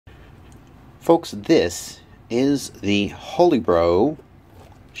Folks, this is the Holybro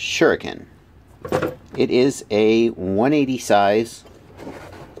Shuriken. It is a 180 size,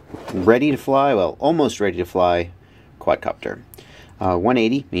 ready to fly, well, almost ready to fly quadcopter.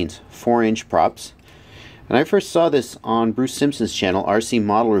 180 means 4-inch props. And I first saw this on Bruce Simpson's channel, RC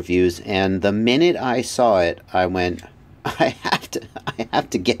Model Reviews, and the minute I saw it, I went, I have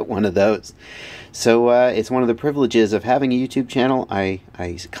to get one of those. So it's one of the privileges of having a YouTube channel. I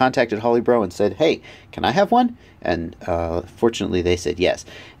contacted Holybro and said, hey, can I have one? And fortunately they said yes.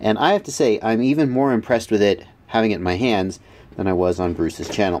 And I have to say, I'm even more impressed with it, having it in my hands, than I was on Bruce's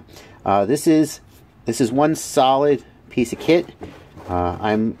channel. This is one solid piece of kit.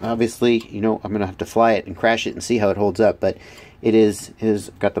 I'm obviously, I'm going to have to fly it and crash it and see how it holds up, but it is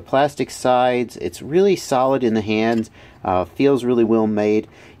got the plastic sides. It's really solid in the hands. Feels really well made.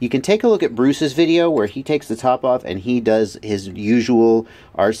 You can take a look at Bruce's video where he takes the top off and he does his usual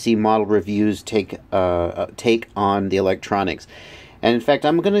RC Model Reviews take on the electronics. And in fact,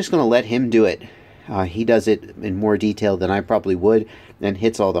 I'm just going to let him do it. He does it in more detail than I probably would and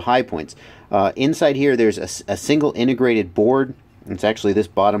hits all the high points. Inside here, there's a single integrated board. It's actually this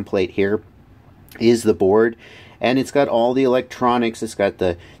bottom plate here is the board. And it's got all the electronics. It's got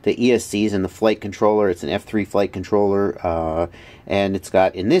the ESCs and the flight controller. It's an F3 flight controller. And it's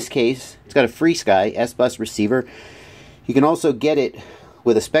got, in this case, it's got a FrSky S-Bus receiver. You can also get it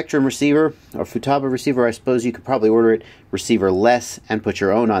with a Spektrum receiver or Futaba receiver. I suppose you could probably order it receiver-less and put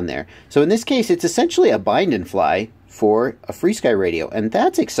your own on there. So in this case, it's essentially a bind and fly for a FrSky radio, and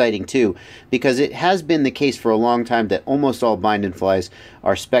that's exciting too, because it has been the case for a long time that almost all bind and flies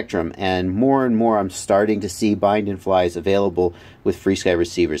are Spektrum, and more I'm starting to see bind and flies available with FrSky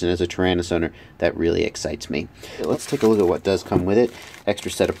receivers, and as a Taranis owner, that really excites me. Let's take a look at what does come with it.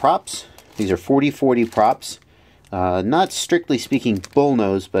 Extra set of props. These are 40-40 props. Not strictly speaking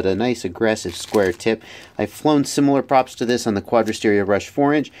bullnose, but a nice aggressive square tip. I've flown similar props to this on the Quadristeria Rush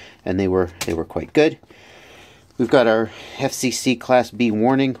 4-inch, and they were quite good. We've got our FCC Class B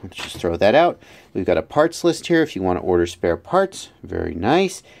warning. Let's just throw that out. We've got a parts list here if you want to order spare parts. Very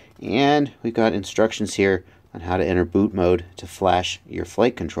nice. And we've got instructions here on how to enter boot mode to flash your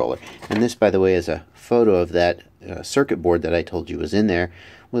flight controller. And this, by the way, is a photo of that circuit board that I told you was in there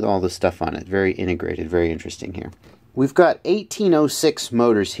with all the stuff on it. Very integrated, very interesting here. We've got 1806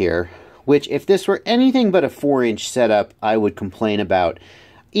 motors here, which if this were anything but a 4-inch setup, I would complain about.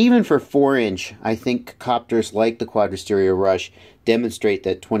 Even for 4-inch, I think copters like the Quadristeria Rush demonstrate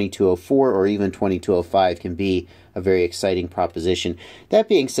that 2204 or even 2205 can be a very exciting proposition. That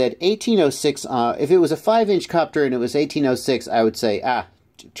being said, 1806, if it was a 5-inch copter and it was 1806, I would say,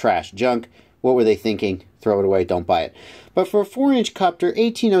 trash, junk. What were they thinking? Throw it away, don't buy it. But for a 4-inch copter,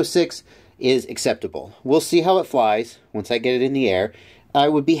 1806 is acceptable. We'll see how it flies once I get it in the air. I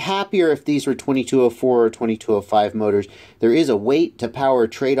would be happier if these were 2204 or 2205 motors. There is a weight to power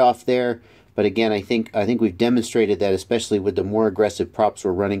trade-off there, but again, I think we've demonstrated that, especially with the more aggressive props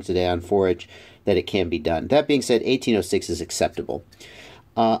we're running today on 4-inch, that it can be done. That being said, 1806 is acceptable.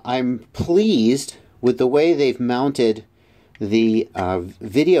 I'm pleased with the way they've mounted the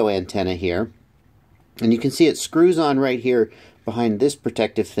video antenna here, and you can see it screws on right here behind this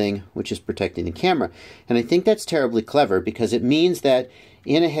protective thing, which is protecting the camera. And I think that's terribly clever, because it means that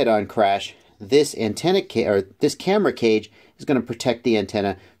in a head-on crash, this antenna or this camera cage is going to protect the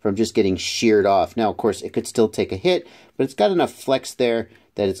antenna from just getting sheared off. Now, of course, it could still take a hit, but it's got enough flex there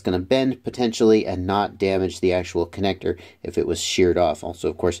that it's going to bend potentially and not damage the actual connector if it was sheared off. Also,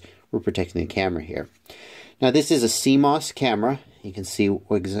 of course, we're protecting the camera here. Now, this is a CMOS camera. You can see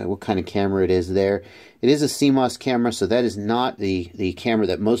what kind of camera it is there. It is a CMOS camera, so that is not the camera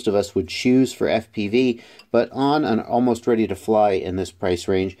that most of us would choose for FPV, but on an almost ready to fly in this price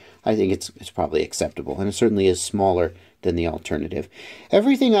range, I think it's probably acceptable, and it certainly is smaller than the alternative.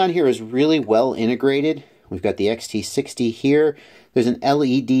 Everything on here is really well integrated. We've got the XT60 here. There's an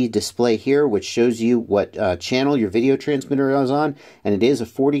LED display here which shows you what channel your video transmitter is on, and it is a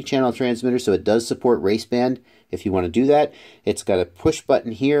 40-channel transmitter, so it does support raceband if you want to do that. It's got a push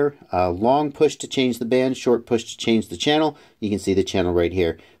button here, a long push to change the band, short push to change the channel. You can see the channel right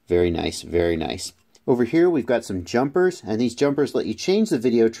here. Very nice, very nice. Over here we've got some jumpers, and these jumpers let you change the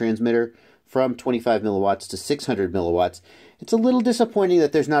video transmitter from 25 milliwatts to 600 milliwatts. It's a little disappointing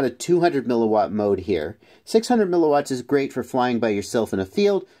that there's not a 200 milliwatt mode here. 600 milliwatts is great for flying by yourself in a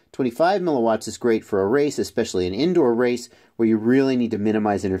field. 25 milliwatts is great for a race, especially an indoor race where you really need to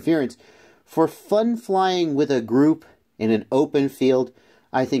minimize interference. For fun flying with a group in an open field,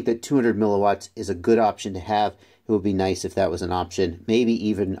 I think that 200 milliwatts is a good option to have. It would be nice if that was an option. Maybe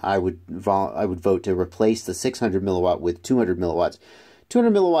even I would vote to replace the 600 milliwatt with 200 milliwatts.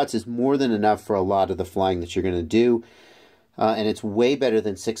 200 milliwatts is more than enough for a lot of the flying that you're going to do, and it's way better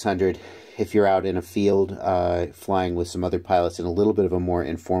than 600 if you're out in a field flying with some other pilots in a little bit of a more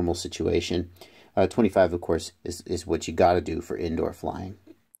informal situation. 25, of course, is what you got to do for indoor flying.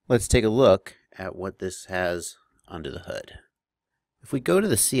 Let's take a look at what this has under the hood. If we go to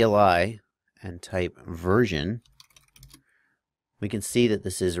the CLI and type version, we can see that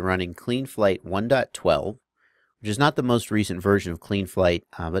this is running Cleanflight 1.12, which is not the most recent version of Cleanflight,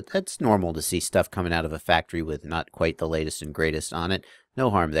 but that's normal to see stuff coming out of a factory with not quite the latest and greatest on it.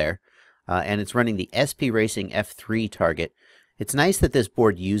 No harm there. And it's running the SP Racing F3 target. It's nice that this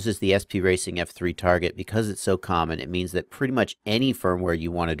board uses the SP Racing F3 target because it's so common. It means that pretty much any firmware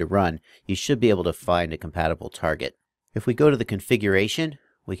you wanted to run, you should be able to find a compatible target. If we go to the configuration,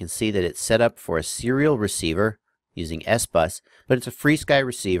 we can see that it's set up for a serial receiver using S-Bus, but it's a FrSky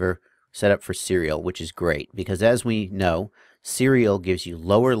receiver set up for serial, which is great because, as we know, serial gives you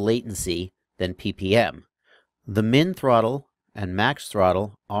lower latency than PPM. The min throttle and max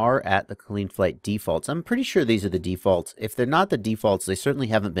throttle are at the Cleanflight defaults. I'm pretty sure these are the defaults. If they're not the defaults, they certainly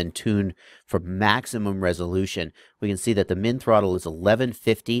haven't been tuned for maximum resolution. We can see that the min throttle is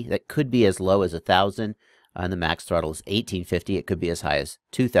 1150. That could be as low as 1000. And the max throttle is 1850. It could be as high as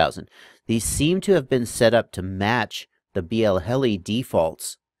 2000. These seem to have been set up to match the BL Heli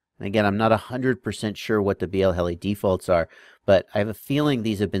defaults. And again, I'm not 100% sure what the BL Heli defaults are, but I have a feeling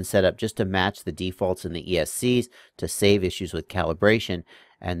these have been set up just to match the defaults in the ESCs to save issues with calibration.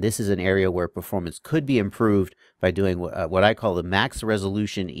 And this is an area where performance could be improved by doing what I call the max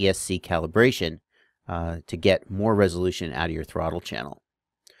resolution ESC calibration to get more resolution out of your throttle channel.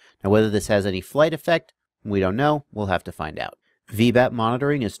 Now, whether this has any flight effect, we don't know. We'll have to find out. VBAT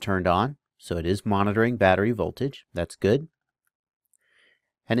monitoring is turned on, so it is monitoring battery voltage. That's good.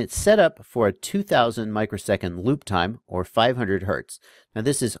 And it's set up for a 2000 microsecond loop time, or 500 hertz. Now,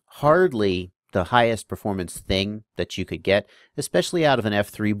 this is hardly the highest performance thing that you could get, especially out of an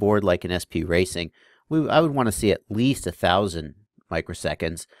F3 board like an SP Racing. I would want to see at least 1000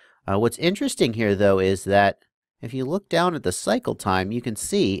 microseconds. What's interesting here, though, is that if you look down at the cycle time, you can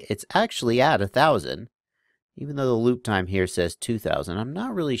see it's actually at 1000. Even though the loop time here says 2000, I'm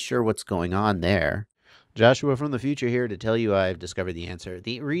not really sure what's going on there. Joshua from the future here to tell you I've discovered the answer.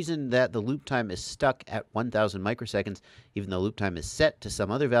 The reason that the loop time is stuck at 1000 microseconds, even though loop time is set to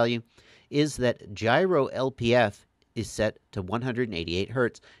some other value, is that gyro LPF is set to 188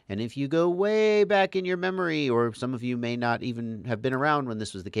 hertz. And if you go way back in your memory, or some of you may not even have been around when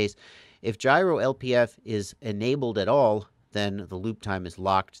this was the case, if gyro LPF is enabled at all, then the loop time is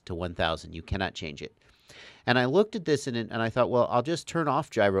locked to 1000. You cannot change it. And I looked at this and I thought, well, I'll just turn off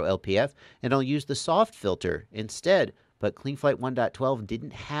gyro LPF and I'll use the soft filter instead. But Cleanflight 1.12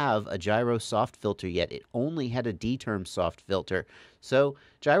 didn't have a gyro soft filter yet. It only had a D-term soft filter. So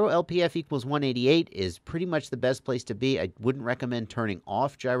gyro LPF equals 188 is pretty much the best place to be. I wouldn't recommend turning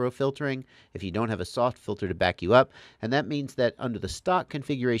off gyro filtering if you don't have a soft filter to back you up. And that means that under the stock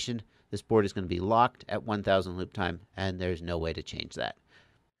configuration, this board is going to be locked at 1000 loop time, and there's no way to change that.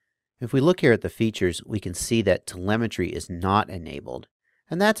 If we look here at the features, we can see that telemetry is not enabled.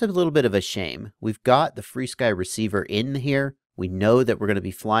 And that's a little bit of a shame. We've got the FrSky receiver in here. We know that we're going to be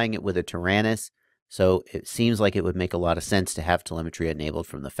flying it with a Tyrannus, so it seems like it would make a lot of sense to have telemetry enabled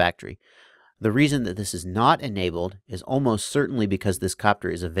from the factory. The reason that this is not enabled is almost certainly because this copter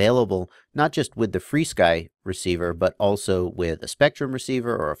is available not just with the FrSky receiver, but also with a Spektrum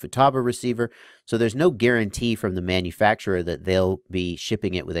receiver or a Futaba receiver. So there's no guarantee from the manufacturer that they'll be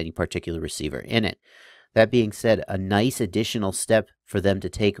shipping it with any particular receiver in it. That being said, a nice additional step for them to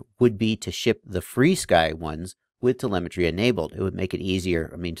take would be to ship the FrSky ones with telemetry enabled. It would make it easier.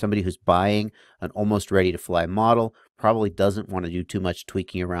 I mean, somebody who's buying an almost ready to fly model probably doesn't want to do too much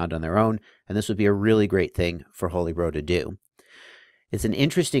tweaking around on their own, and this would be a really great thing for Holybro to do. It's an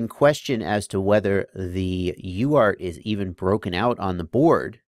interesting question as to whether the UART is even broken out on the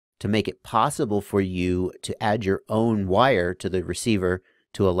board to make it possible for you to add your own wire to the receiver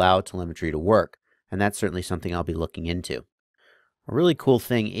to allow telemetry to work, and that's certainly something I'll be looking into. A really cool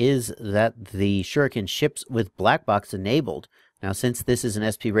thing is that the Shuriken ships with black box enabled. Now, since this is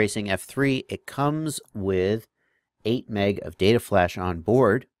an SP Racing F3, it comes with 8 meg of data flash on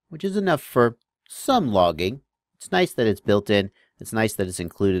board, which is enough for some logging. It's nice that it's built in, it's nice that it's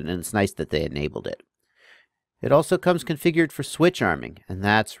included, and it's nice that they enabled it. It also comes configured for switch arming, and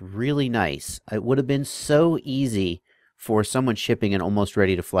that's really nice. It would have been so easy for someone shipping an almost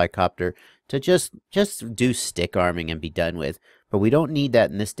ready to fly copter to just do stick arming and be done with. But we don't need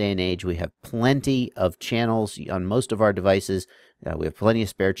that in this day and age. We have plenty of channels on most of our devices. We have plenty of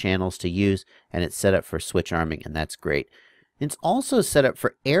spare channels to use, and it's set up for switch arming, and that's great. It's also set up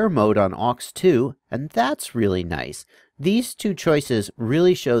for air mode on aux 2, and that's really nice. These two choices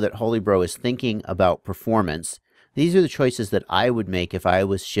really show that Holybro is thinking about performance. These are the choices that I would make if I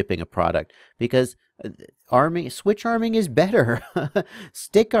was shipping a product, because switch arming is better.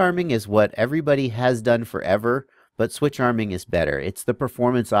 Stick arming is what everybody has done forever, but switch arming is better. It's the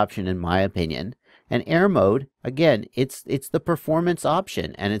performance option in my opinion. And air mode, again, it's the performance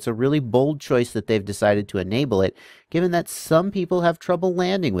option, and it's a really bold choice that they've decided to enable it, given that some people have trouble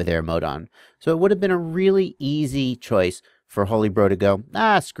landing with air mode on. So it would have been a really easy choice for Holybro to go,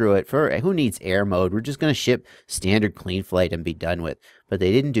 screw it, who needs air mode? We're just going to ship standard Cleanflight and be done with. But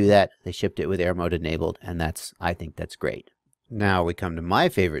they didn't do that. They shipped it with air mode enabled, and I think that's great. Now we come to my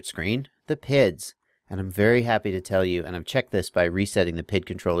favorite screen, the PIDs. And I'm very happy to tell you, and I've checked this by resetting the PID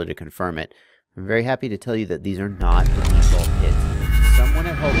controller to confirm it, I'm very happy to tell you that these are not the default PIDs. Someone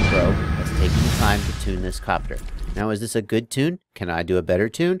at Holybro has taken the time to tune this copter. Now, is this a good tune? Can I do a better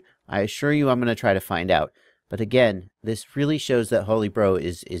tune? I assure you I'm going to try to find out. But again, this really shows that Holybro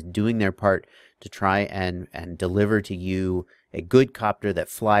is doing their part to try and deliver to you a good copter that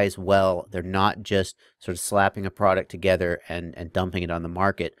flies well. They're not just sort of slapping a product together and dumping it on the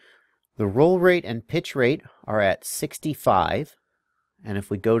market. The roll rate and pitch rate are at 65. And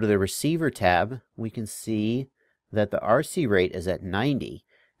if we go to the receiver tab, we can see that the RC rate is at 90.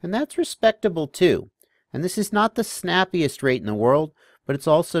 And that's respectable too. And this is not the snappiest rate in the world, but it's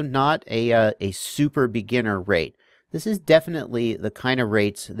also not a super beginner rate. This is definitely the kind of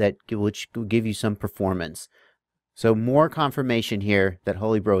rates which will give you some performance. So more confirmation here that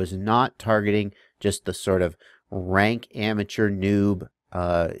Holybro is not targeting just the sort of rank amateur noob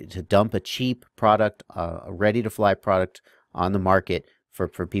to dump a cheap product, a ready-to-fly product on the market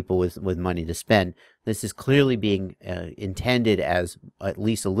for people with money to spend. This is clearly being intended as at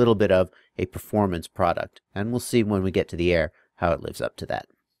least a little bit of a performance product. And we'll see when we get to the air how it lives up to that.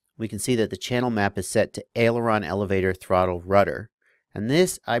 We can see that the channel map is set to aileron, elevator, throttle, rudder. And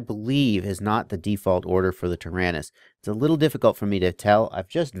this, I believe, is not the default order for the Tyrannus. It's a little difficult for me to tell. I've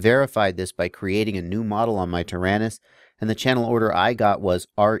just verified this by creating a new model on my Tyrannus, and the channel order I got was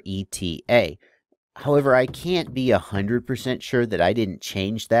RETA. However, I can't be 100% sure that I didn't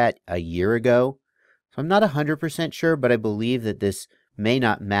change that a year ago. So I'm not 100% sure, but I believe that this may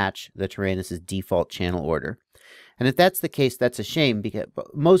not match the Tyrannus's default channel order. And if that's the case, that's a shame, because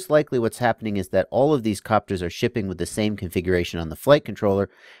most likely what's happening is that all of these copters are shipping with the same configuration on the flight controller,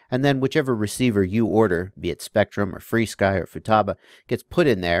 and then whichever receiver you order, be it Spektrum or FrSky or Futaba, gets put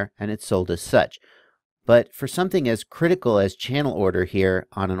in there and it's sold as such. But for something as critical as channel order here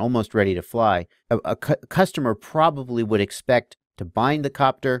on an almost ready to fly, a customer probably would expect to bind the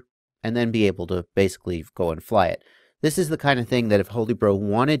copter and then be able to basically go and fly it. This is the kind of thing that if Holybro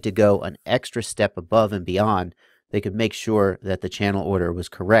wanted to go an extra step above and beyond, they could make sure that the channel order was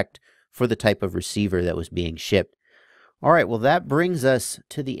correct for the type of receiver that was being shipped. All right, well, that brings us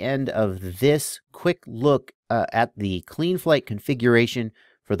to the end of this quick look at the Cleanflight configuration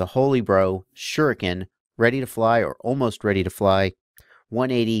for the Holybro Shuriken, ready to fly or almost ready to fly,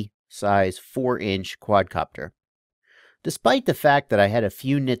 180 size 4-inch quadcopter. Despite the fact that I had a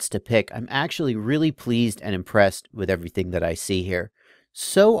few nits to pick, I'm actually really pleased and impressed with everything that I see here.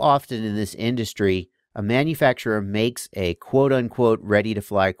 So often in this industry, a manufacturer makes a quote-unquote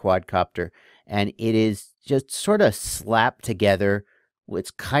ready-to-fly quadcopter, and it is just sort of slapped together.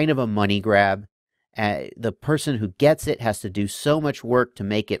 It's kind of a money grab. The person who gets it has to do so much work to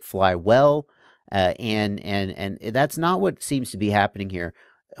make it fly well, and that's not what seems to be happening here.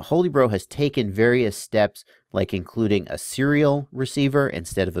 Holybro has taken various steps, like including a serial receiver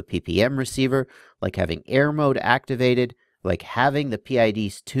instead of a PPM receiver, like having air mode activated, like having the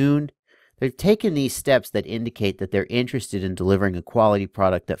PIDs tuned. They've taken these steps that indicate that they're interested in delivering a quality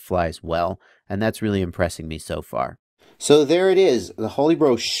product that flies well, and that's really impressing me so far. So there it is, the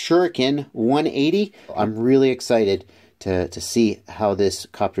Holybro Shuriken 180. I'm really excited to see how this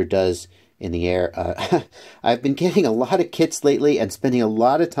copter does in the air. I've been getting a lot of kits lately and spending a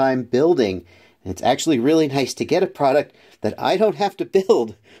lot of time building. And it's actually really nice to get a product that I don't have to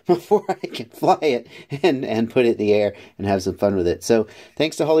build before I can fly it and put it in the air and have some fun with it. So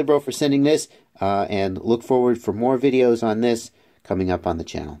thanks to Holybro for sending this, and look forward for more videos on this coming up on the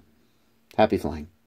channel. Happy flying.